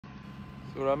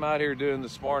So what I'm out here doing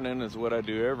this morning is what I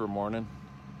do every morning,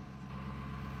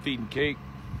 feeding cake.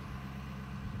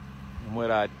 And what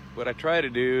I try to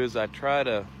do is I try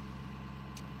to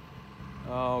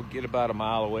get about a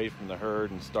mile away from the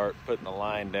herd and start putting the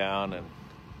line down, and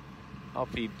I'll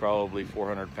feed probably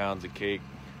 400 pounds of cake.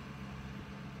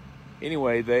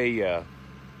 Anyway, they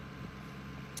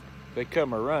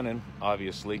come a-running,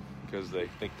 obviously, because they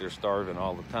think they're starving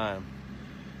all the time.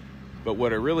 But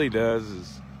what it really does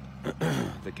is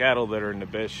the cattle that are in the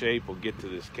best shape will get to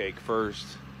this cake first,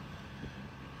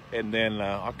 and then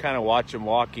I'll kind of watch them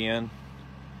walk in.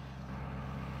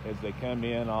 As they come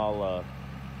in, I'll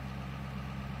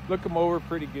look them over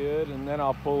pretty good, and then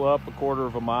I'll pull up a quarter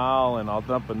of a mile and I'll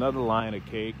dump another line of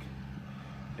cake,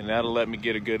 and that'll let me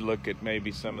get a good look at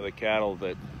maybe some of the cattle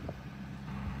that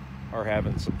are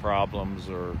having some problems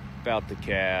or about to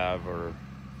calve or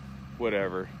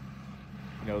whatever.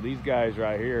 You know, these guys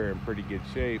right here are in pretty good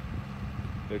shape.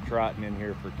 They're trotting in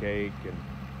here for cake and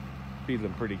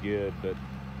feeling pretty good, but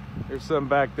there's some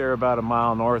back there about a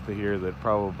mile north of here that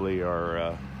probably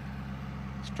are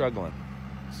struggling.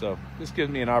 So this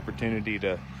gives me an opportunity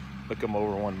to look them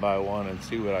over one by one and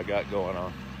see what I got going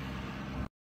on.